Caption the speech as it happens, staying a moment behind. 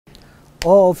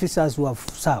all officers who have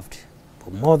served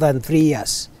for more than 3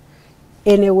 years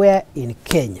anywhere in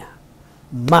Kenya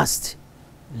must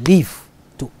leave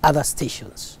to other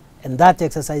stations. And that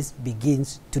exercise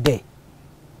begins today.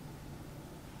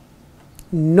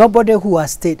 Nobody who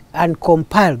has stayed and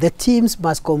compile, the teams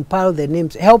must compile the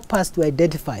names, help us to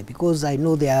identify, because I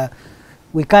know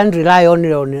we can't rely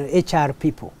only on HR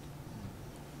people.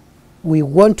 We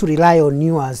want to rely on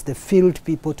you as the field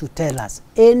people to tell us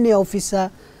any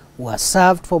officer who has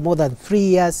served for more than 3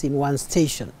 years in one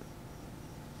station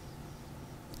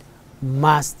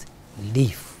must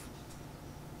leave.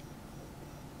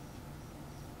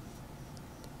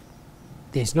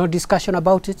 There is no discussion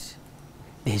about it.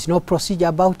 There is no procedure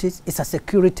about it. It's a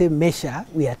security measure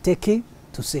we are taking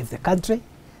to save the country.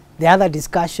 The other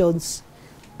discussions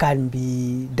can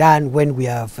be done when we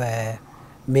have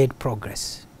made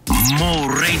progress.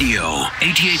 More radio,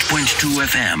 88.2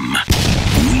 FM.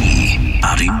 We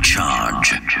are in